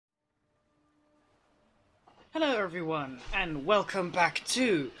Hello everyone, and welcome back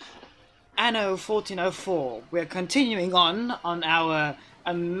to Anno 1404. We're continuing on our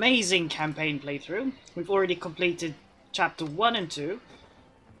amazing campaign playthrough. We've already completed chapter 1 and 2.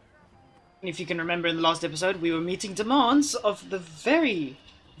 And if you can remember in the last episode, we were meeting demands of the very,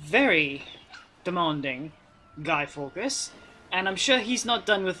 very demanding Guy Forcas. And I'm sure he's not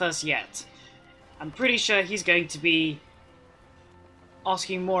done with us yet. I'm pretty sure he's going to be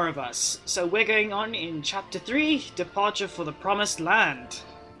asking more of us. So we're going on in Chapter 3, Departure for the Promised Land.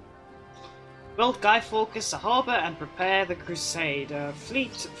 Build Guy Forcas a harbour and prepare the crusade, a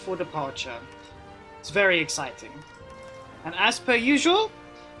fleet for departure. It's very exciting. And as per usual,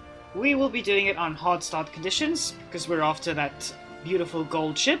 we will be doing it on hard start conditions, because we're after that beautiful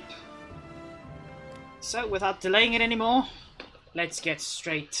gold ship. So without delaying it anymore, let's get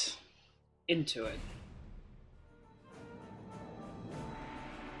straight into it.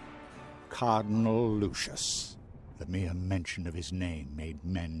 Cardinal Lucius. The mere mention of his name made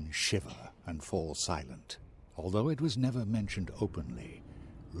men shiver and fall silent. Although it was never mentioned openly,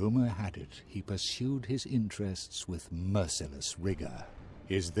 rumor had it he pursued his interests with merciless rigor.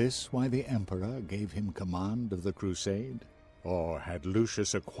 Is this why the Emperor gave him command of the crusade? Or had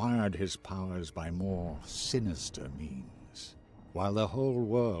Lucius acquired his powers by more sinister means? While the whole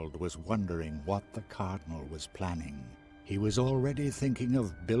world was wondering what the Cardinal was planning, he was already thinking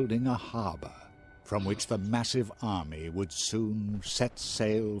of building a harbor from which the massive army would soon set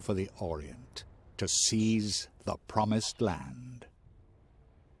sail for the Orient to seize the Promised Land.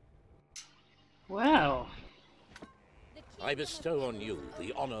 Well, I bestow on you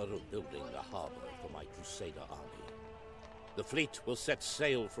the honor of building the harbor for my Crusader army. The fleet will set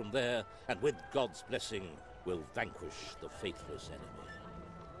sail from there, and with God's blessing, will vanquish the faithless enemy.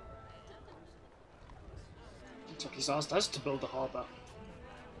 looks like he's asked us to build the harbour.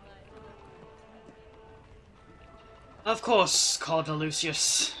 Of course, Cardinal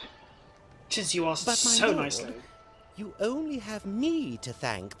Lucius. Since you asked so lord, nicely. You only have me to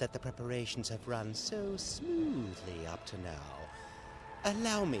thank that the preparations have run so smoothly up to now.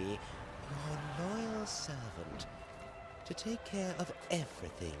 Allow me, your loyal servant, to take care of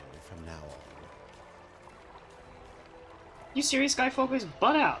everything from now on. You serious, Guy Forcas?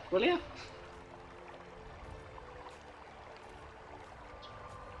 Butt out, will ya?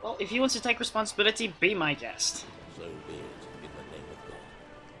 Well, if he wants to take responsibility, be my guest. So be it, in the name of God.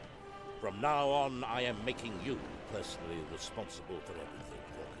 From now on, I am making you personally responsible for everything,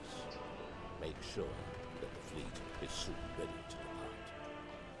 Forcas. Make sure that the fleet is soon ready to depart.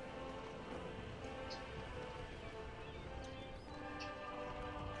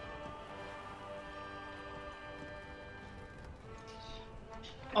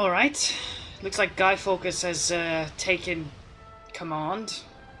 Alright. Looks like Guy Forcas has taken command.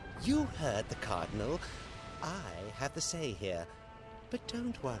 You heard the Cardinal. I have the say here. But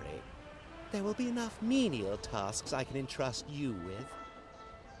don't worry. There will be enough menial tasks I can entrust you with.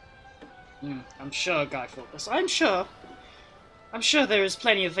 I'm sure, Guy Forcas. I'm sure. I'm sure there is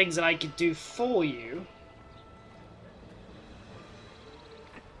plenty of things that I could do for you.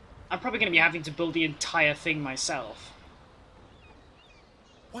 I'm probably going to be having to build the entire thing myself.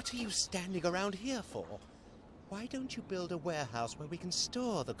 What are you standing around here for? Why don't you build a warehouse where we can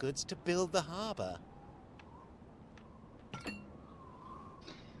store the goods to build the harbor?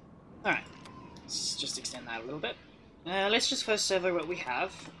 Alright. Let's just extend that a little bit. Let's just first survey what we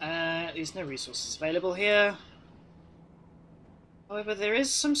have. There's no resources available here. However, there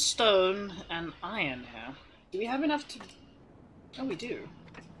is some stone and iron here. Do we have enough to... Oh, we do.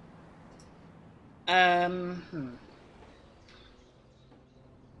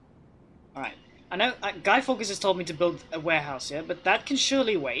 Alright. I know Guy Forcas has told me to build a warehouse here, but that can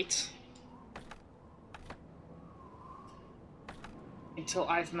surely wait until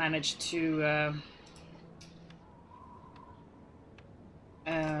I've managed to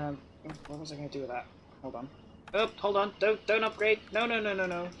what was I going to do with that? Hold on. Oh, hold on. Don't upgrade. No.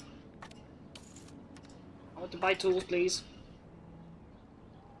 I want to buy tools, please.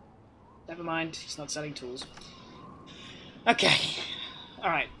 Never mind. He's not selling tools. Okay.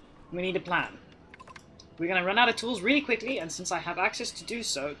 Alright. We need a plan. We're going to run out of tools really quickly, and since I have access to do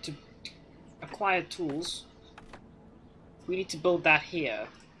so, to acquire tools, we need to build that here.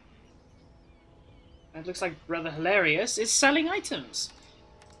 It looks like Brother Hilarious is selling items.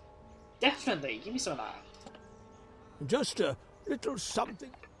 Definitely. Give me some of that. Just a little something.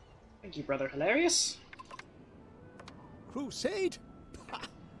 Thank you, Brother Hilarious. Crusade? Pah!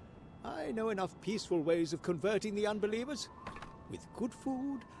 I know enough peaceful ways of converting the unbelievers. With good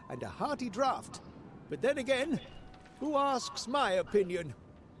food and a hearty draft. But then again, who asks my opinion?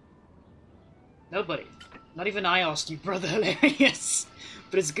 Nobody. Not even I asked you, brother hilarious.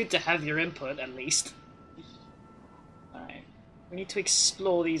 But it's good to have your input, at least. Alright. We need to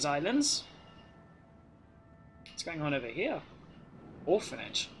explore these islands. What's going on over here?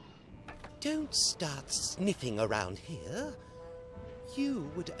 Orphanage. Don't start sniffing around here.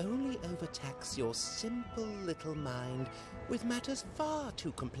 You would only overtax your simple little mind with matters far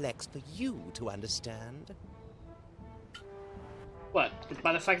too complex for you to understand. What?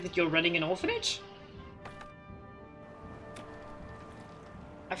 By the fact that you're running an orphanage?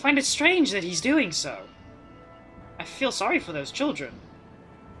 I find it strange that he's doing so. I feel sorry for those children.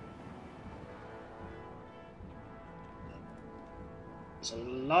 There's a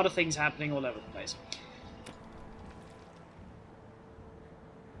lot of things happening all over the place.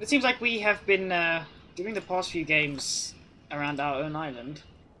 It seems like we have been doing the past few games around our own island.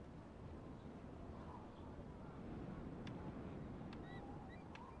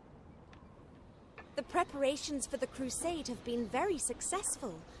 The preparations for the crusade have been very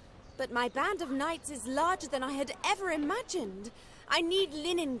successful, but my band of knights is larger than I had ever imagined. I need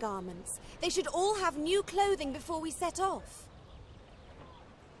linen garments. They should all have new clothing before we set off.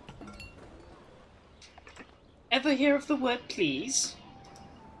 Ever hear of the word please?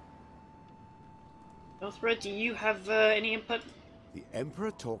 Northborough, do you have any input? The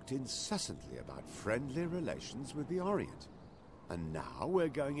Emperor talked incessantly about friendly relations with the Orient. And now we're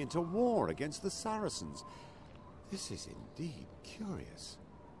going into war against the Saracens. This is indeed curious.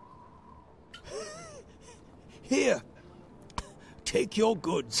 Here, take your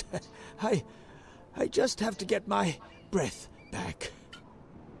goods. I just have to get my breath back.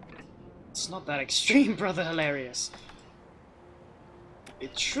 It's not that extreme, brother hilarious.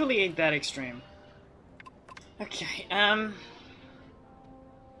 It truly ain't that extreme. Okay,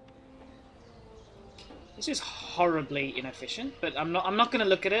 this is horribly inefficient, but I'm not gonna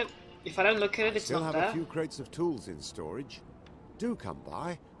look at it. If I don't look at it, it's not there. Still have a few crates of tools in storage. Do come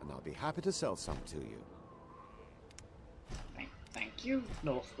by, and I'll be happy to sell some to you. Thank you,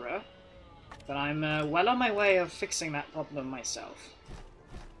 Northborough. But I'm well on my way of fixing that problem myself.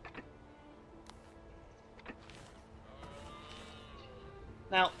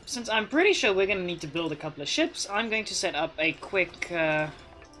 Now, since I'm pretty sure we're going to need to build a couple of ships, I'm going to set up a quick a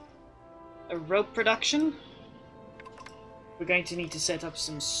rope production. We're going to need to set up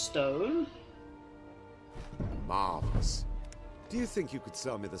some stone. Marvelous. Do you think you could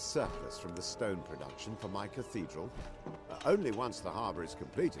sell me the surplus from the stone production for my cathedral? Only once the harbour is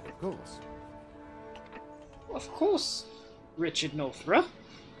completed, of course. Of course, Richard Northborough.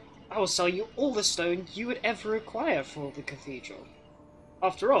 I will sell you all the stone you would ever require for the cathedral.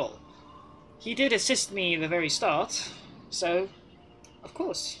 After all, he did assist me at the very start, so, of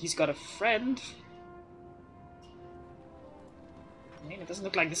course, he's got a friend. I mean, it doesn't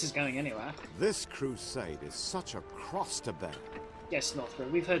look like this is going anywhere. This crusade is such a cross to bear. Yes, Northborough,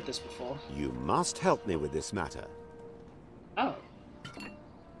 we've heard this before. You must help me with this matter. Oh.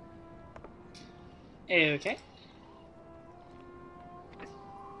 Okay.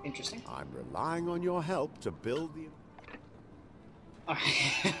 Interesting. I'm relying on your help to build the...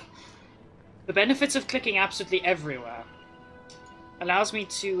 Alright. The benefits of clicking absolutely everywhere allows me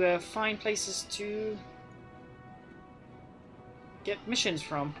to find places to get missions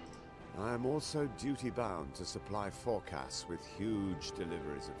from. I am also duty-bound to supply Forcas with huge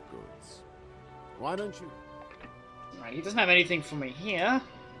deliveries of goods. Why don't you... Right, he doesn't have anything for me here.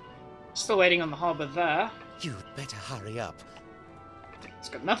 Still waiting on the harbour there. You'd better hurry up. He's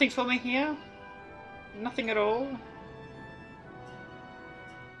got nothing for me here. Nothing at all.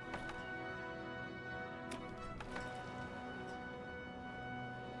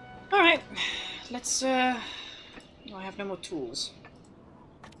 Alright, let's, I have no more tools.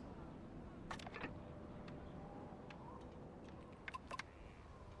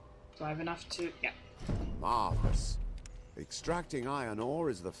 Do I have enough to... yeah. Marvelous. Extracting iron ore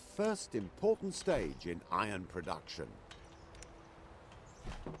is the first important stage in iron production.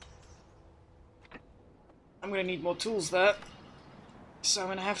 I'm gonna need more tools there. So I'm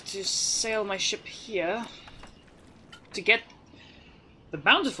gonna have to sail my ship here to get the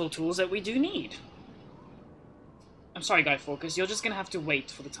bountiful tools that we do need. I'm sorry, Guy Forcas, you're just gonna have to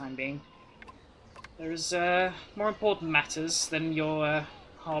wait for the time being. There's more important matters than your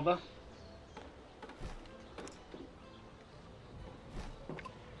harbour.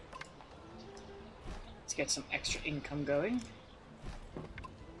 Let's get some extra income going.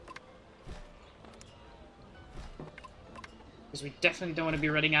 Because we definitely don't want to be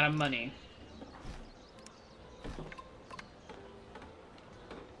running out of money.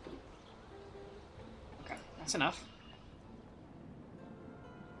 Okay, that's enough.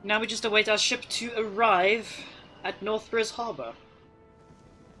 Now we just await our ship to arrive at Northborough's Harbour.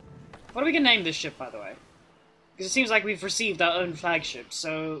 What are we going to name this ship, by the way? Because it seems like we've received our own flagship,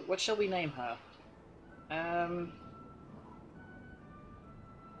 so what shall we name her?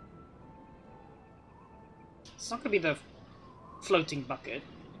 It's not going to be the floating bucket.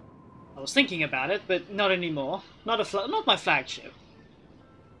 I was thinking about it, but not anymore. Not my flagship.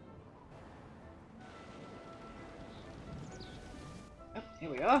 Yep,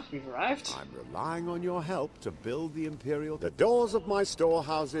 here we are. We've arrived. I'm relying on your help to build the Imperial... The doors of my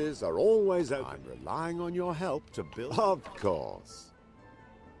storehouses are always open. I'm relying on your help to build... Of course.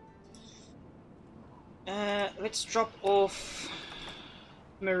 Let's drop off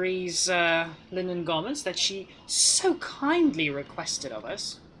Marie's linen garments that she so kindly requested of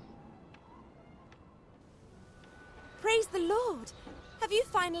us. Praise the Lord! Have you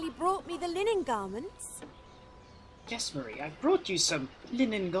finally brought me the linen garments? Yes, Marie, I brought you some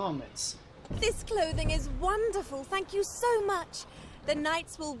linen garments. This clothing is wonderful, thank you so much. The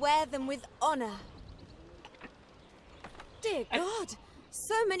knights will wear them with honor. Dear God,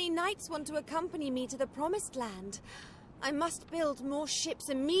 so many knights want to accompany me to the Promised Land. I must build more ships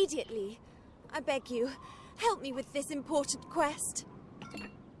immediately. I beg you, help me with this important quest.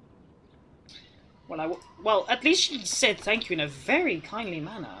 Well, at least she said thank you in a very kindly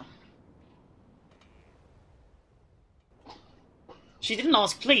manner. She didn't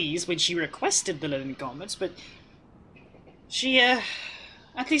ask please when she requested the linen garments, but she at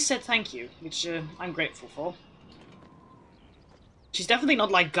least said thank you, which I'm grateful for. She's definitely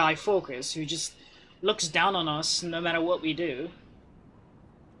not like Guy Forcas, who just looks down on us no matter what we do.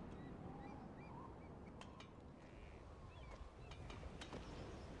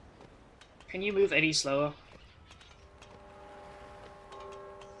 Can you move any slower?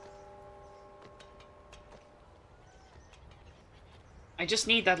 I just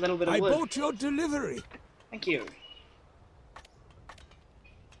need that little bit of wood. I bought your delivery. Thank you.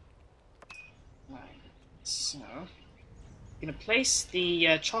 Right, so... I'm gonna place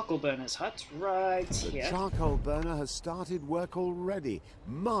the charcoal burner's hut right here. The charcoal burner has started work already.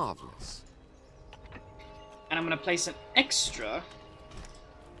 Marvellous. And I'm gonna place an extra...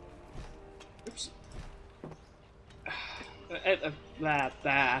 Oops.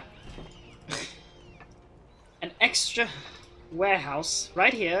 An extra warehouse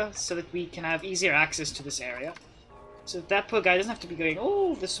right here so that we can have easier access to this area. So that poor guy doesn't have to be going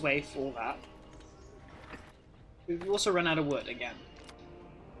all this way for that. We've also run out of wood again.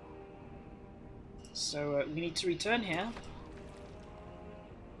 So we need to return here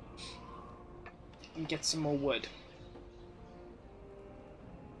and get some more wood.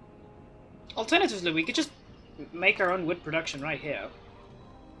 Alternatively, we could just make our own wood production right here.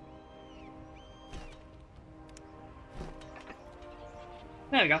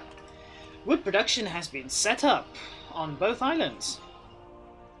 There we go. Wood production has been set up on both islands.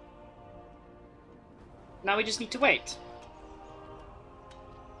 Now we just need to wait.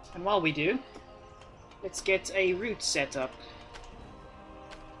 And while we do, let's get a route set up.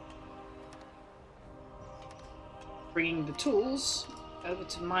 Bringing the tools over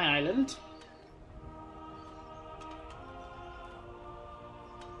to my island.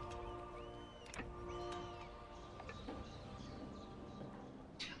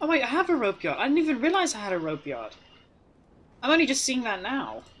 Oh wait, I have a rope yard. I didn't even realize I had a rope yard. I'm only just seeing that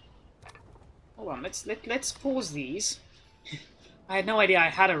now. Hold on, let's pause these. I had no idea I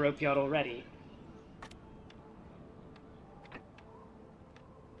had a rope yard already.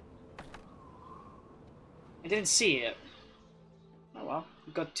 I didn't see it. Oh well,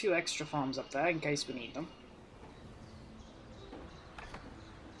 we've got 2 extra farms up there in case we need them.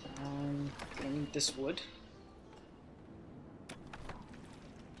 Gonna need this wood.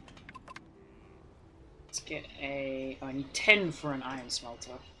 Let's get a... Oh, I need 10 for an iron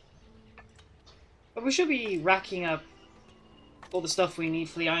smelter. But we should be racking up all the stuff we need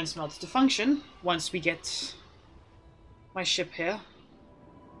for the iron smelter to function once we get my ship here.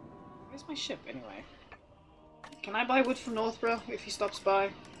 Where's my ship, anyway? Can I buy wood from Northborough if he stops by?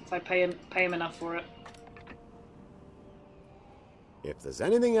 If I pay him enough for it? If there's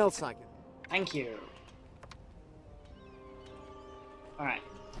anything else I can... Thank you. Alright.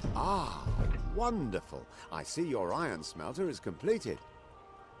 Ah, wonderful. I see your iron smelter is completed.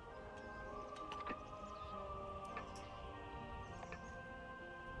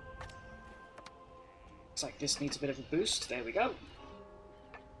 Looks like this needs a bit of a boost. There we go.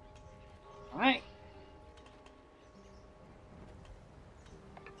 Alright.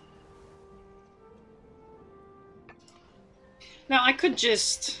 Now, I could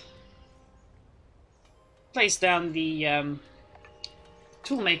just place down the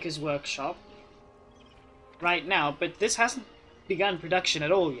toolmaker's workshop right now, but this hasn't begun production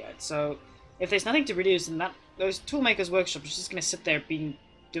at all yet, so if there's nothing to produce, then those toolmaker's workshop is just going to sit there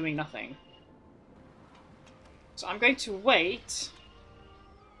doing nothing. So I'm going to wait.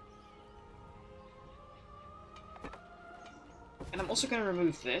 And I'm also going to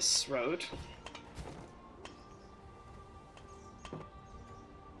remove this road.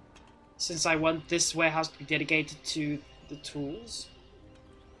 Since I want this warehouse to be dedicated to the tools.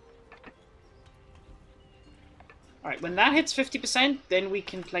 Alright, when that hits 50%, then we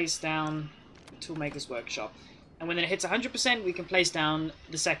can place down the toolmaker's workshop. And when it hits 100%, we can place down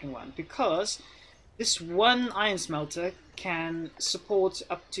the second one. Because this one iron smelter can support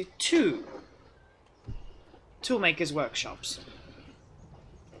up to 2 toolmaker's workshops.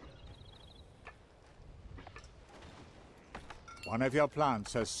 One of your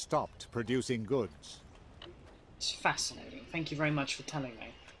plants has stopped producing goods. It's fascinating. Thank you very much for telling me.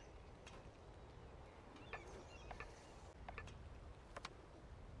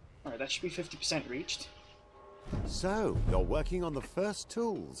 Alright, that should be 50% reached. So, you're working on the first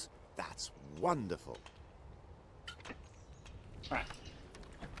tools. That's wonderful. Right.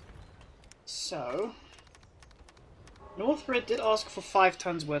 So, Northred did ask for 5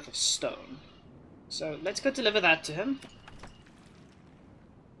 tons worth of stone. So, let's go deliver that to him.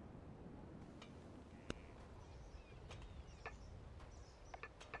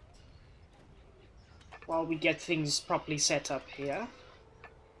 While we get things properly set up here.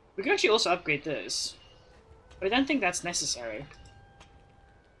 We could actually also upgrade this. But I don't think that's necessary.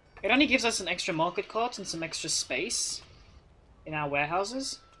 It only gives us an extra market cart and some extra space in our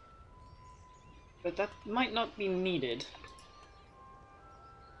warehouses. But that might not be needed.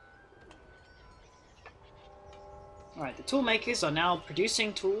 Alright, the tool makers are now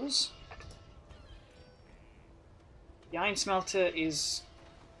producing tools. The iron smelter is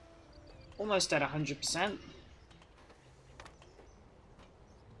almost at 100%.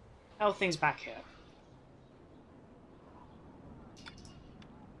 How are things back here?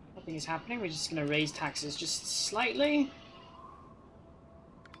 Nothing is happening. We're just going to raise taxes just slightly.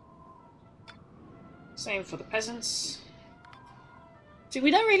 Same for the peasants. See,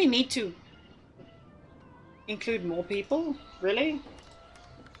 we don't really need to include more people, really.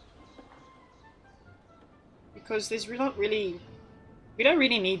 Because there's not really... We don't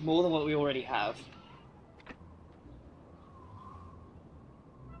really need more than what we already have.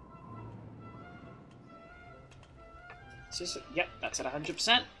 Yep, that's at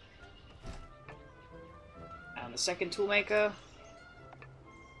 100%. And the second toolmaker,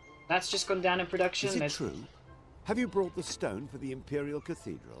 that's just gone down in production. Is it true? Have you brought the stone for the Imperial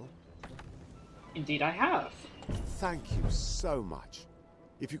Cathedral? Indeed I have. Thank you so much.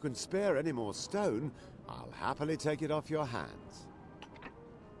 If you can spare any more stone, I'll happily take it off your hands.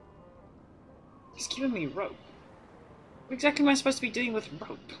 He's giving me rope. What exactly am I supposed to be doing with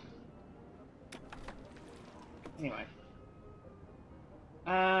rope? Anyway.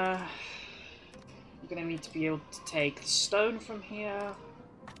 I'm gonna need to be able to take the stone from here.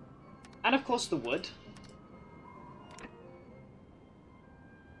 And of course the wood.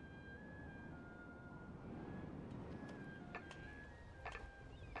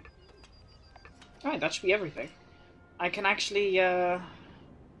 Alright, that should be everything. I can actually,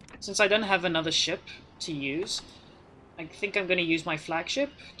 since I don't have another ship to use, I think I'm going to use my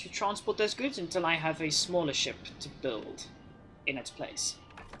flagship to transport those goods until I have a smaller ship to build in its place.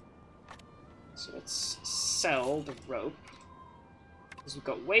 So let's sell the rope, because we've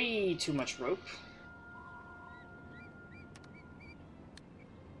got way too much rope.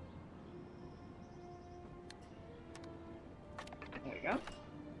 There we go.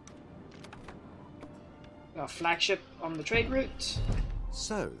 Our flagship on the trade route.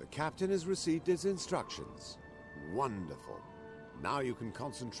 So, the captain has received his instructions. Wonderful. Now you can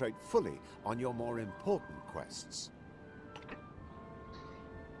concentrate fully on your more important quests.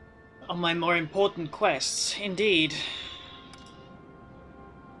 On my more important quests, indeed.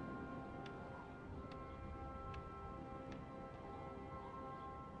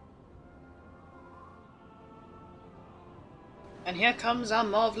 And here comes our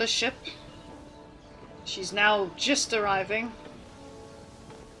marvelous ship. She's now just arriving.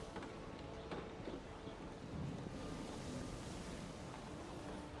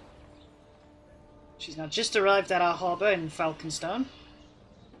 She's now just arrived at our harbour in Falconstone.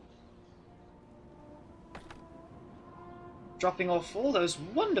 Dropping off all those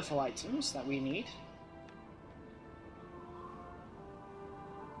wonderful items that we need.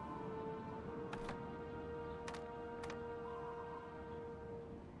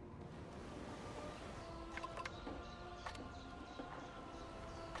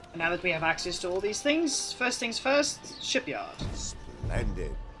 And now that we have access to all these things first, shipyard.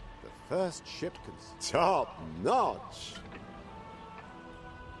 Splendid. The first ship can... Top notch!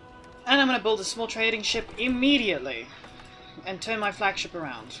 And I'm going to build a small trading ship immediately. And turn my flagship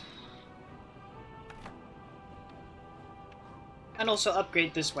around. And also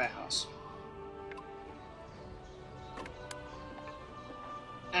upgrade this warehouse.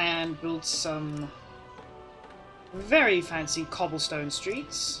 And build some very fancy cobblestone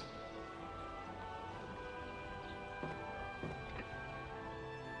streets.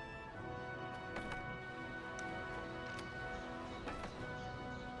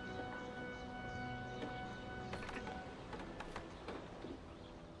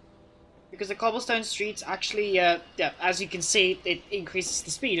 Because the cobblestone streets actually, yeah, as you can see, it increases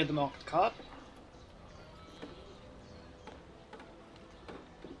the speed of the market cart.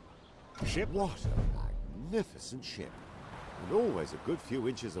 Ship? What a magnificent ship. And always a good few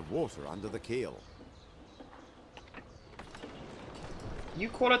inches of water under the keel. You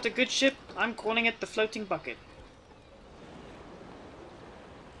call it a good ship, I'm calling it the floating bucket.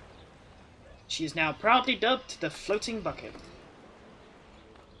 She is now proudly dubbed the floating bucket.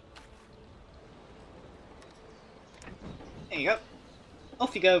 There you go.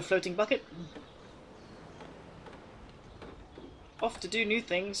 Off you go, floating bucket. Off to do new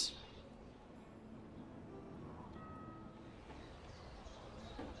things.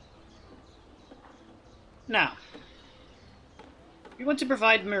 Now, we want to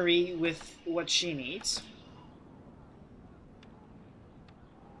provide Marie with what she needs.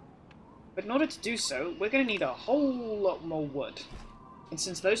 But in order to do so, we're going to need a whole lot more wood. And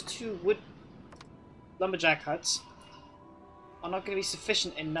since those two wood lumberjack huts are not going to be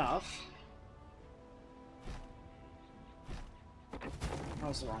sufficient enough... That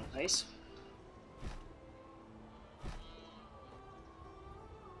was the wrong place.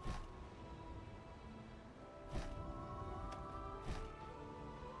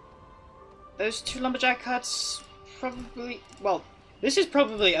 Those two lumberjack huts probably... Well, this is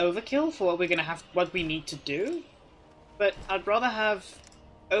probably overkill for what we need to do. But I'd rather have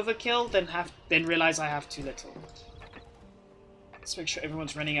overkill than realize I have too little. Let's make sure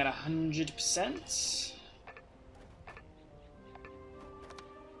everyone's running at 100%.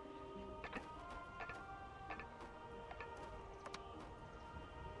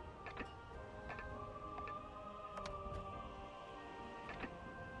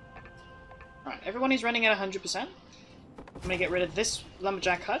 Alright, everyone is running at 100%. I'm gonna get rid of this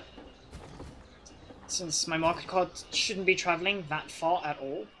lumberjack hut, since my market cart shouldn't be traveling that far at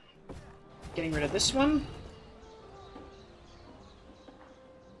all. Getting rid of this one.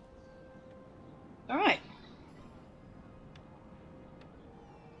 Alright.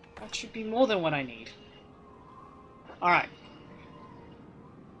 That should be more than what I need. Alright.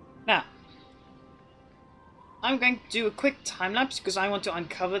 Now, I'm going to do a quick time-lapse because I want to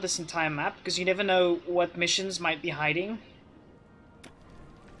uncover this entire map, because you never know what missions might be hiding.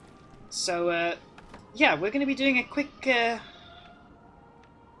 So, yeah, we're going to be doing a quick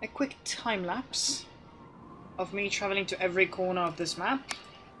time-lapse of me traveling to every corner of this map.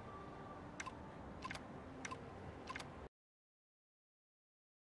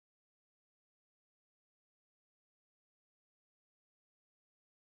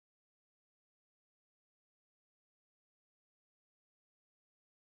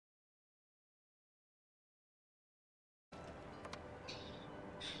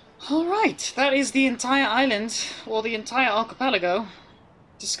 Alright, that is the entire island, or the entire archipelago,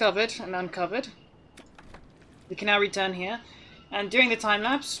 discovered and uncovered. We can now return here, and during the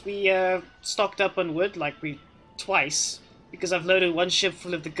time-lapse, we stocked up on wood, like twice, because I've loaded one ship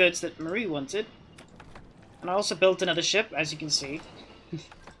full of the goods that Marie wanted. And I also built another ship, as you can see.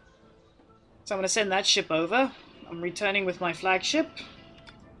 So I'm going to send that ship over. I'm returning with my flagship.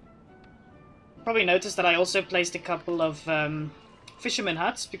 You probably noticed that I also placed a couple of fisherman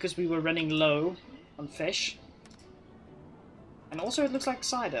huts because we were running low on fish. And also it looks like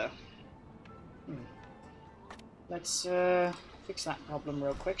cider. Let's fix that problem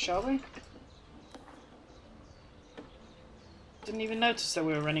real quick, shall we? Didn't even notice that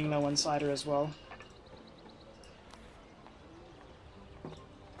we were running low on cider as well.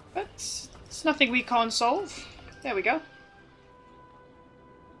 But it's nothing we can't solve. There we go.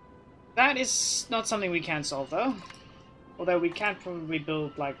 That is not something we can solve though. Although we can probably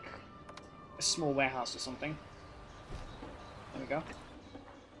build, like, a small warehouse or something. There we go.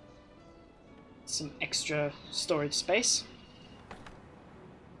 Some extra storage space.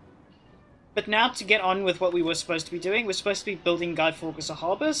 But now to get on with what we were supposed to be doing, we're supposed to be building Guy Forcas a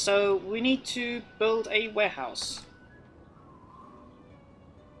harbour, so we need to build a warehouse.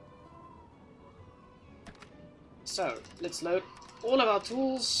 So, let's load all of our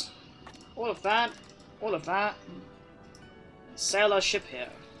tools, all of that, and sail our ship here.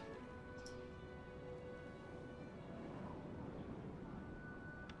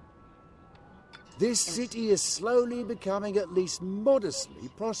 This city is slowly becoming at least modestly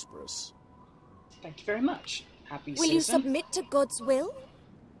prosperous. Thank you very much, happy Will you citizen. submit to God's will?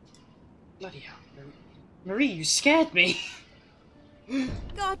 Bloody hell, Marie, you scared me.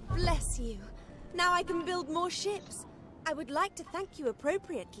 God bless you. Now I can build more ships. I would like to thank you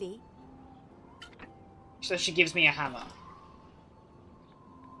appropriately. So she gives me a hammer.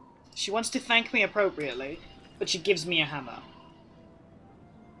 She wants to thank me appropriately, but she gives me a hammer.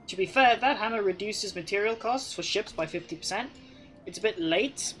 To be fair, that hammer reduces material costs for ships by 50%. It's a bit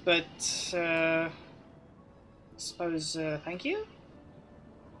late, but I suppose thank you?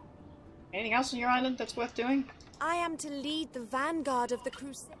 Anything else on your island that's worth doing? I am to lead the vanguard of the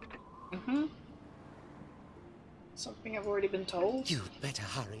crusade. Mm-hmm. Something I've already been told. You'd better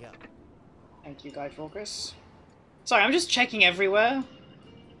hurry up. Thank you, Guy Forcas. Sorry, I'm just checking everywhere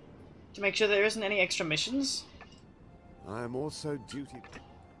to make sure there isn't any extra missions. I am also duty.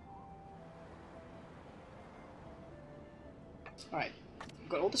 Alright, we've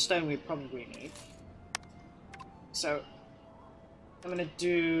got all the stone we probably need. So, I'm going to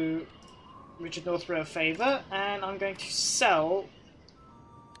do Richard Northborough a favour, and I'm going to sell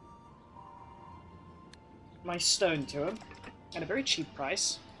my stone to him at a very cheap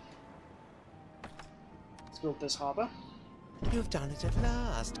price. Let's build this harbour. You've done it at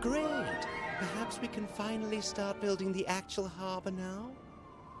last. Great. Perhaps we can finally start building the actual harbour now?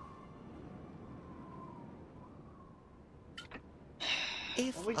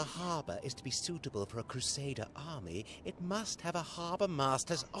 If a harbour is to be suitable for a Crusader army, it must have a harbour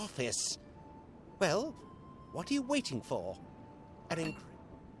master's office. Well, what are you waiting for?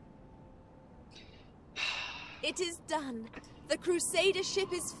 It is done. The Crusader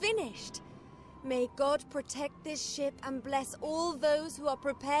ship is finished. May God protect this ship and bless all those who are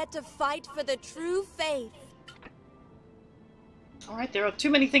prepared to fight for the true faith. Alright, there are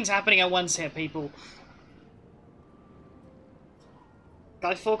too many things happening at once here, people.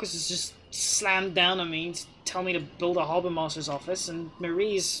 Guy Forcas has just slammed down on me to tell me to build a harbour master's office, and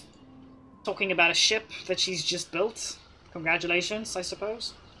Marie's talking about a ship that she's just built. Congratulations, I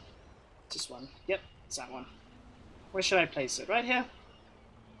suppose. Just one. Yep, it's that one. Where should I place it? Right here?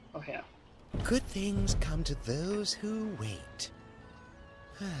 Or here? Good things come to those who wait.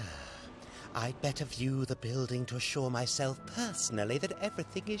 I'd better view the building to assure myself personally that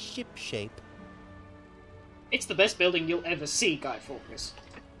everything is shipshape. It's the best building you'll ever see, Guy Forcas.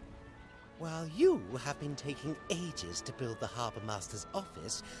 While you have been taking ages to build the Harbour Master's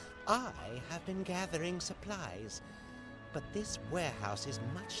office, I have been gathering supplies. But this warehouse is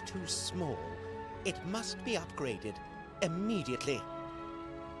much too small. It must be upgraded immediately.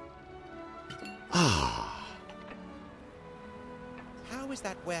 How is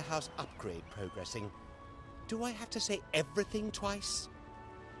that warehouse upgrade progressing? Do I have to say everything twice?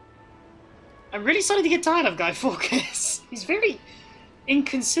 I'm really starting to get tired of Guy Forcas. He's very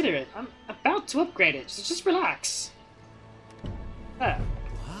inconsiderate. I'm about to upgrade it, so just relax. There.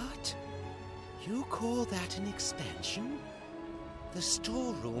 What? You call that an expansion? The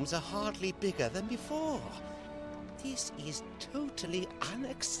storerooms are hardly bigger than before. This is totally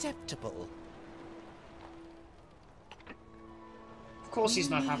unacceptable. Of course he's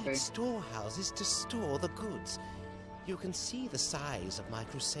not We happy. need storehouses to store the goods. You can see the size of my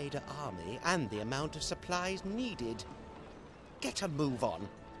Crusader army and the amount of supplies needed. Get a move on.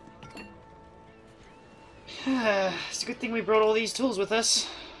 It's a good thing we brought all these tools with us.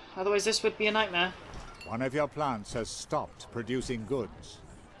 Otherwise this would be a nightmare. One of your plants has stopped producing goods.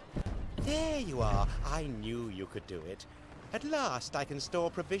 There you are. I knew you could do it. At last I can store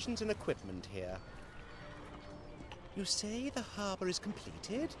provisions and equipment here. You say the harbour is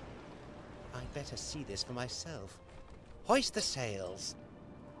completed? I'd better see this for myself. Hoist the sails.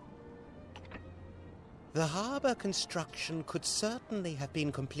 The harbour construction could certainly have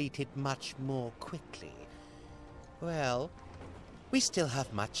been completed much more quickly. Well, we still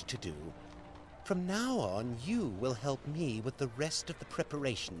have much to do. From now on, you will help me with the rest of the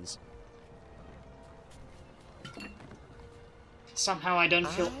preparations. Somehow I don't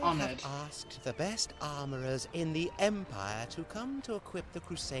feel I honoured. have asked the best armourers in the Empire to come to equip the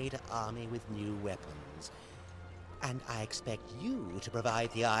Crusader army with new weapons. And I expect you to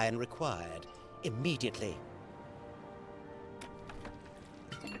provide the iron required immediately.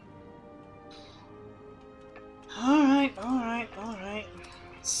 Alright.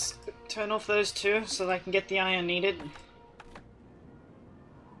 Let's turn off those two so that I can get the iron needed.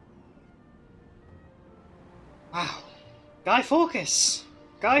 Wow. Guy Forcas.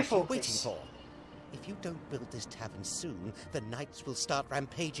 Guy What are you waiting Forcas. for? If you don't build this tavern soon, the knights will start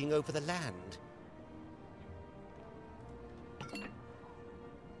rampaging over the land.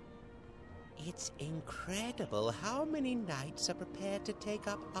 It's incredible how many knights are prepared to take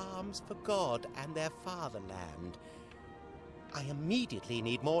up arms for God and their fatherland. I immediately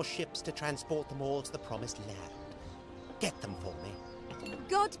need more ships to transport them all to the Promised Land. Get them for me.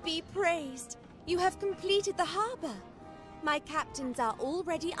 God be praised. You have completed the harbour. My captains are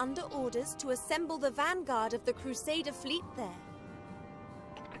already under orders to assemble the vanguard of the Crusader fleet there.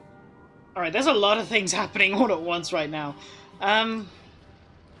 Alright, there's a lot of things happening all at once right now.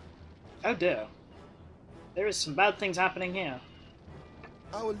 Oh dear. There is some bad things happening here.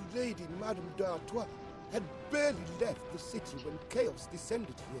 Our Lady Madame d'Artois had barely left the city when chaos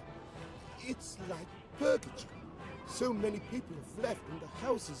descended here. It's like purgatory. So many people have left and the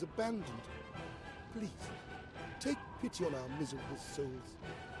house is abandoned. Please, take pity on our miserable souls.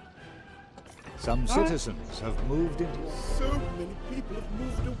 Some citizens have moved into... So many people have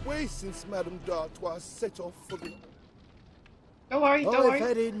moved away since Madame d'Artois set off for the... Don't worry, don't I've worry.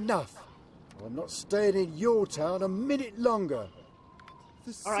 had enough. I'm not staying in your town a minute longer.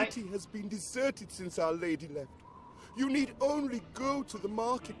 The All right. city has been deserted since Our Lady left. You need only go to the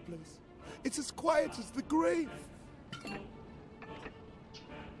marketplace. It's as quiet as the grave.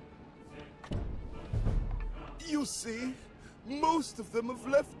 You see, most of them have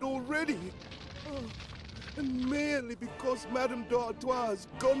left already. Oh, and merely because Madame d'Artois has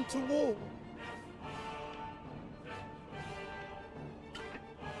gone to war.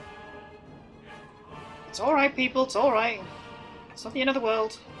 It's alright, people, it's alright. It's not the end of the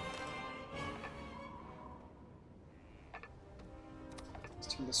world.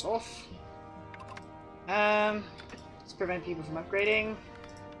 Let's turn this off. Let's prevent people from upgrading.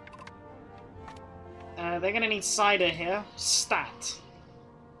 They're gonna need cider here. Stat.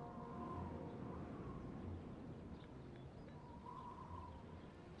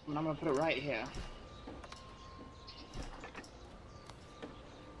 And I'm gonna put it right here.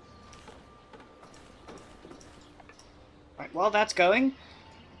 Right, while that's going,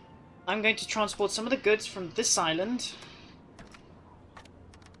 I'm going to transport some of the goods from this island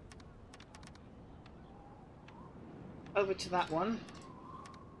over to that one.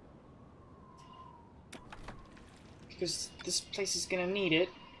 Because this place is going to need it.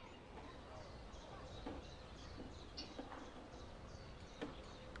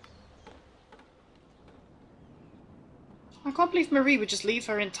 I can't believe Marie would just leave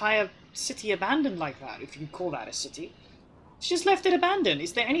her entire city abandoned like that, if you can call that a city. She just left it abandoned.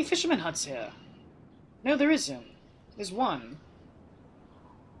 Is there any fisherman huts here? No, there isn't. There's one.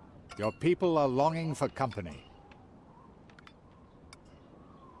 Your people are longing for company.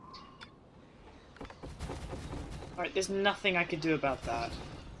 Alright, there's nothing I could do about that.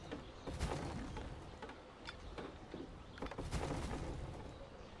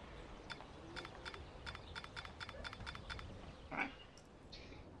 Alright.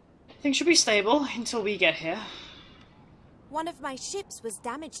 Things should be stable until we get here. One of my ships was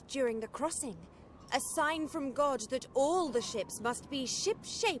damaged during the crossing. A sign from God that all the ships must be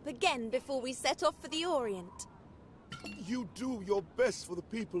ship-shape again before we set off for the Orient. You do your best for the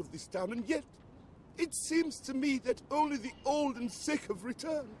people of this town, and yet it seems to me that only the old and sick have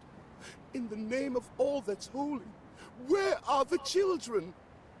returned. In the name of all that's holy, where are the children?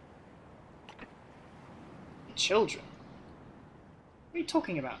 Children? What are you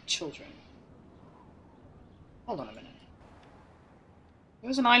talking about, children? Hold on a minute.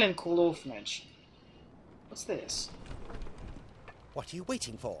 There's an island called Orphanage. What's this? What are you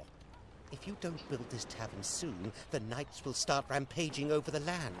waiting for? If you don't build this tavern soon, the knights will start rampaging over the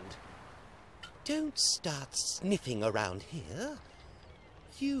land. Don't start sniffing around here.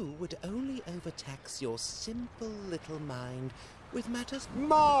 You would only overtax your simple little mind with matters...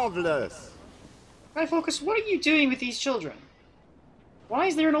 Marvelous! Guy Forcas, what are you doing with these children? Why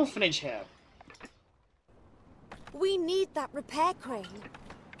is there an orphanage here? We need that repair crane.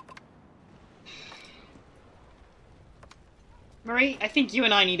 Marie, I think you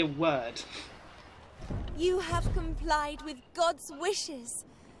and I need a word. You have complied with God's wishes.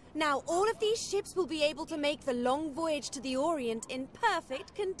 Now all of these ships will be able to make the long voyage to the Orient in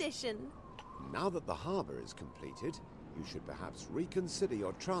perfect condition. Now that the harbour is completed, you should perhaps reconsider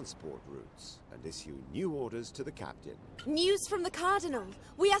your transport routes and issue new orders to the captain. News from the Cardinal.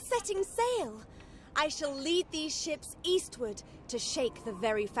 We are setting sail. I shall lead these ships eastward to shake the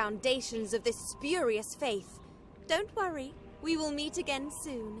very foundations of this spurious faith. Don't worry, we will meet again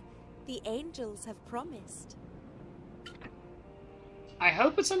soon. The angels have promised. I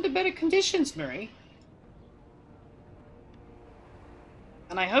hope it's under better conditions, Marie.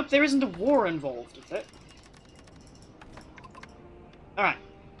 And I hope there isn't a war involved with it. Alright.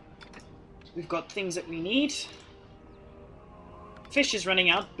 We've got things that we need. Fish is running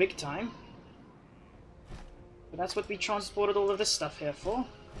out big time. But that's what we transported all of this stuff here for.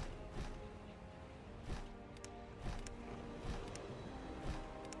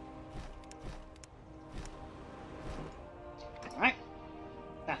 Alright.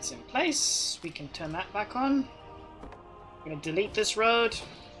 That's in place. We can turn that back on. I'm going to delete this road.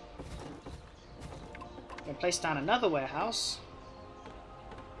 I'm going to place down another warehouse.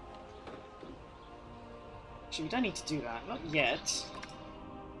 Actually, we don't need to do that. Not yet.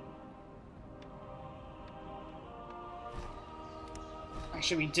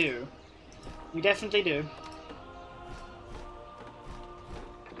 Actually, we do. We definitely do.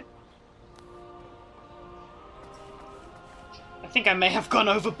 I think I may have gone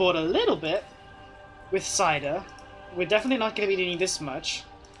overboard a little bit with cider. We're definitely not going to be needing this much.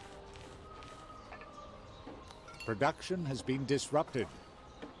 Production has been disrupted.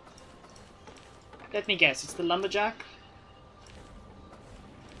 Let me guess, it's the lumberjack?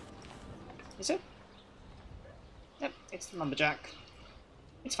 Is it? Yep, it's the lumberjack.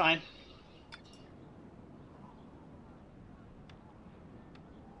 It's fine.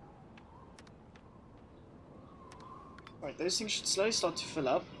 Right, those things should slowly start to fill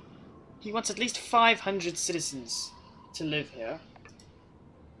up. He wants at least 500 citizens to live here.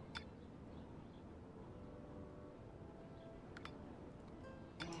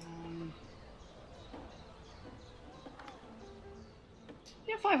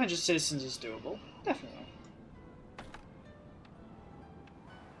 Yeah, 500 citizens is doable. Definitely.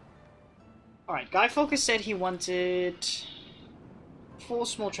 Alright, Guy Forcas said he wanted 4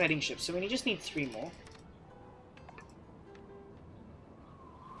 small trading ships, so we just need 3 more.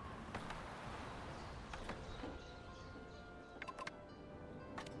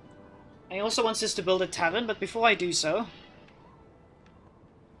 And he also wants us to build a tavern, but before I do so,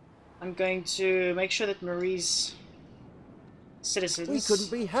 I'm going to make sure that Marie's citizens... We couldn't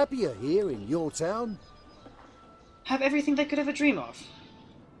be happier here in your town. ...have everything they could ever dream of.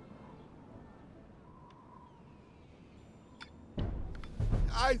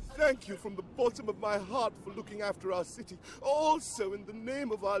 I thank you from the bottom of my heart for looking after our city. Also in the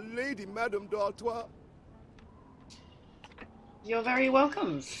name of Our Lady, Madame d'Artois. You're very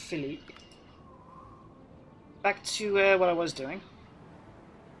welcome, Philippe. Back to what I was doing.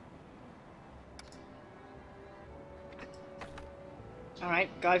 Alright,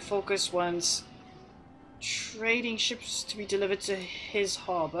 Guy Forcas wants trading ships to be delivered to his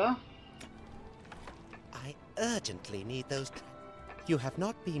harbour. I urgently need those... You have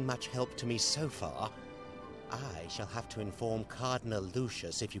not been much help to me so far. I shall have to inform Cardinal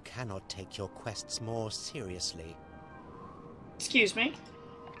Lucius if you cannot take your quests more seriously. Excuse me?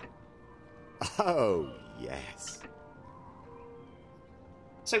 Oh, yes.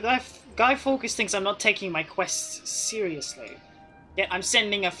 So Guy Forcas thinks I'm not taking my quests seriously. Yet I'm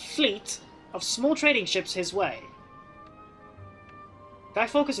sending a fleet of small trading ships his way. Guy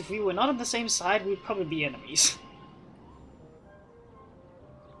Forcas, if we were not on the same side, we'd probably be enemies.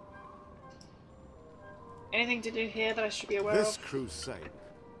 Anything to do here that I should be aware of? This crusade.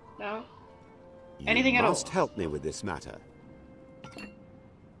 No? Anything at all? You must help me with this matter.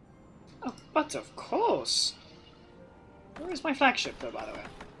 Oh, but of course! Where is my flagship, though, by the way?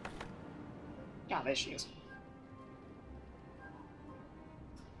 Ah, there she is.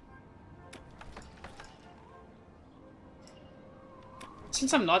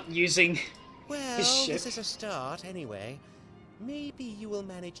 Since I'm not using Well, his ship... this is a start, anyway. Maybe you will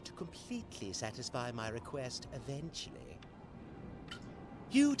manage to completely satisfy my request eventually.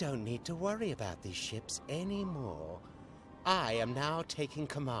 You don't need to worry about these ships anymore. I am now taking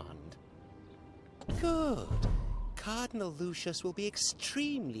command. Good. Cardinal Lucius will be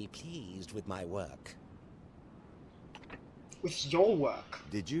extremely pleased with my work. With your work?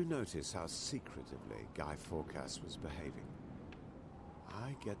 Did you notice how secretively Guy Forcas was behaving?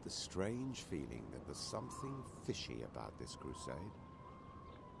 I get the strange feeling that there's something fishy about this crusade.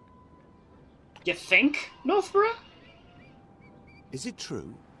 You think, Northborough? Is it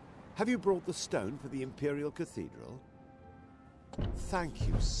true? Have you brought the stone for the Imperial Cathedral? Thank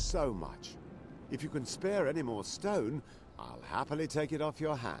you so much. If you can spare any more stone, I'll happily take it off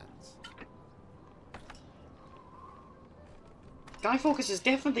your hands. Guy Forcas has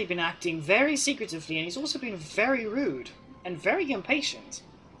definitely been acting very secretively, and he's also been very rude and very impatient.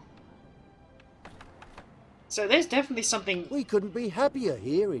 So there's definitely something... We couldn't be happier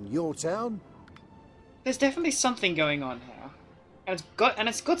here in your town. There's definitely something going on here. And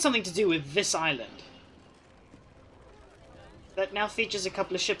it's got something to do with this island. that now features a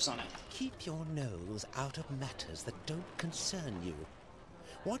couple of ships on it. Keep your nose out of matters that don't concern you.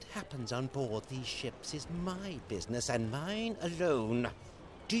 What happens on board these ships is my business and mine alone.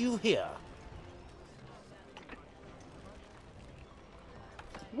 Do you hear?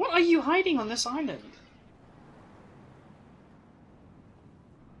 What are you hiding on this island?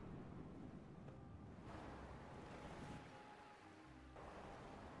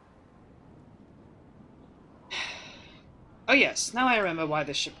 Oh yes, now I remember why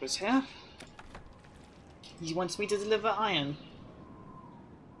this ship was here. He wants me to deliver iron.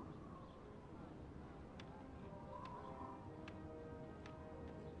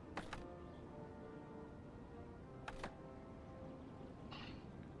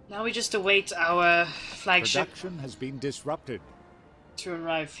 Now we just await our flagship Production has been disrupted. to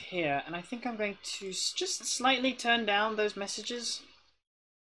arrive here, and I think I'm going to just slightly turn down those messages.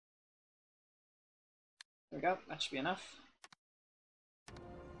 There we go, that should be enough.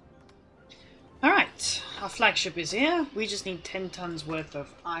 Alright, our flagship is here. We just need 10 tons worth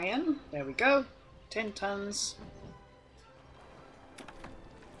of iron. There we go. 10 tons.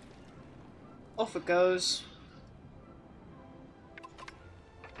 Off it goes.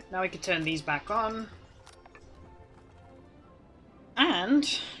 Now we can turn these back on.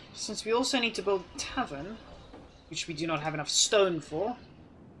 And, since we also need to build a tavern, which we do not have enough stone for,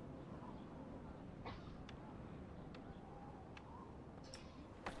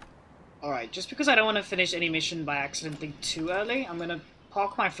 alright, just because I don't want to finish any mission by accidentally too early, I'm going to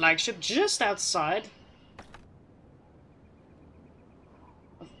park my flagship just outside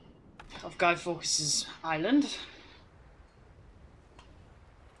of Guy Forcas' island,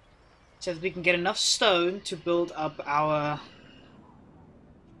 so that we can get enough stone to build up our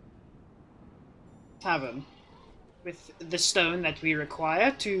tavern with the stone that we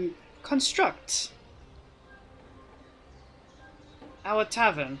require to construct our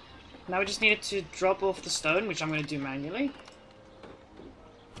tavern. Now we just needed to drop off the stone, which I'm going to do manually.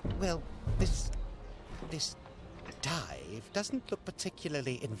 Well, this dive doesn't look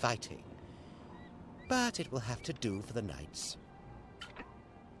particularly inviting, but it will have to do for the nights.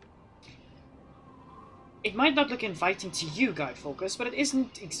 It might not look inviting to you, Guy Forcas, but it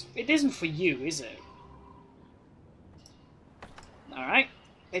isn't for you, is it? Alright,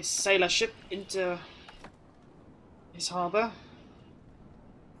 let's sail our ship into his harbour.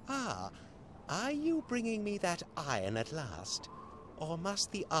 Ah, are you bringing me that iron at last? Or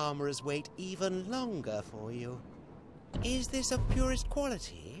must the armourers wait even longer for you? Is this of purest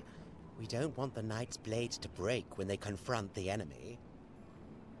quality? We don't want the knight's blades to break when they confront the enemy.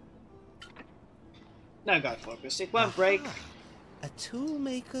 No, Guy Forcas, it won't break. A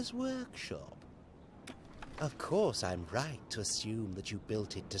toolmaker's workshop. Of course I'm right to assume that you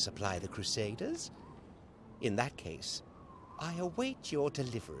built it to supply the Crusaders. In that case, I await your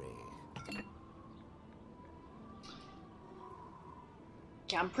delivery.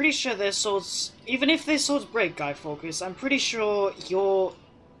 Yeah, I'm pretty sure their swords... Even if their swords break, Guy Forcas, I'm pretty sure your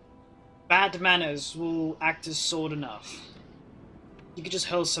bad manners will act as sword enough. You could just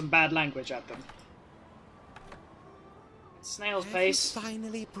hurl some bad language at them. Snail's pace. Have you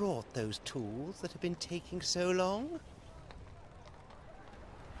finally brought those tools that have been taking so long?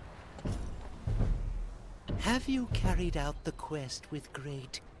 Have you carried out the quest with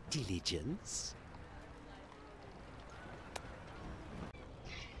great diligence?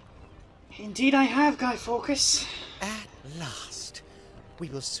 Indeed I have, Guy Forcas. At last. We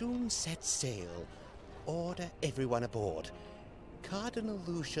will soon set sail. Order everyone aboard. Cardinal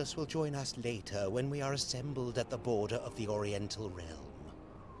Lucius will join us later when we are assembled at the border of the Oriental Realm.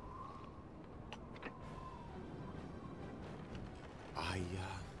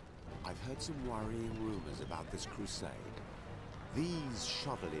 I've heard some worrying rumors about this crusade. These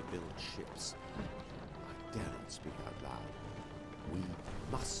shoddily built ships. I dare not speak out loud. We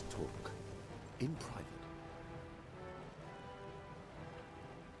must talk in private.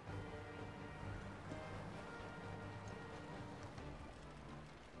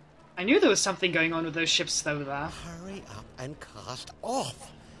 I knew there was something going on with those ships over there. Hurry up and cast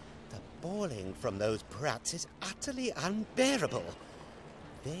off! The bawling from those brats is utterly unbearable.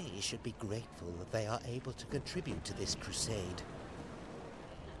 They should be grateful that they are able to contribute to this crusade.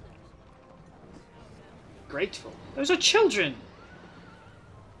 Grateful? Those are children!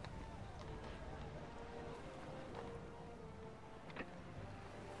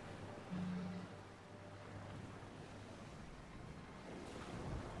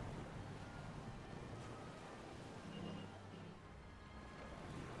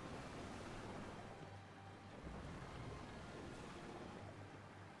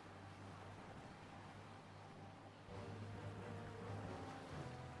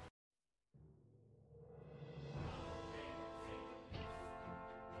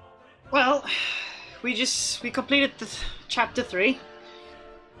 Well, we completed the chapter 3.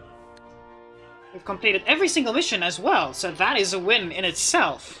 We've completed every single mission as well, so that is a win in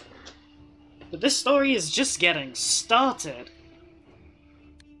itself. But this story is just getting started.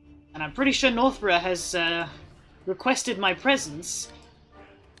 And I'm pretty sure Northborough has requested my presence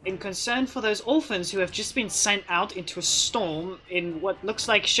in concern for those orphans who have just been sent out into a storm in what looks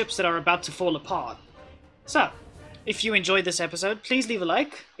like ships that are about to fall apart. So, if you enjoyed this episode, please leave a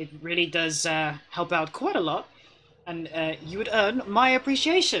like. It really does help out quite a lot, and you would earn my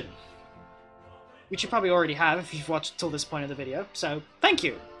appreciation, which you probably already have if you've watched till this point of the video, so thank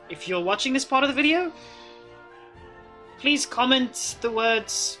you. If you're watching this part of the video, please comment the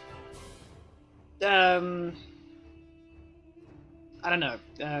words, I don't know,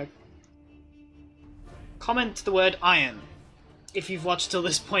 comment the word iron if you've watched till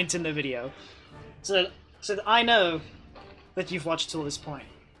this point in the video, so that I know that you've watched till this point.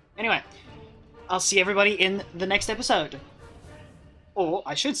 Anyway, I'll see everybody in the next episode. Or,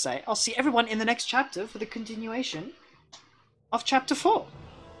 I should say, I'll see everyone in the next chapter for the continuation of Chapter 4.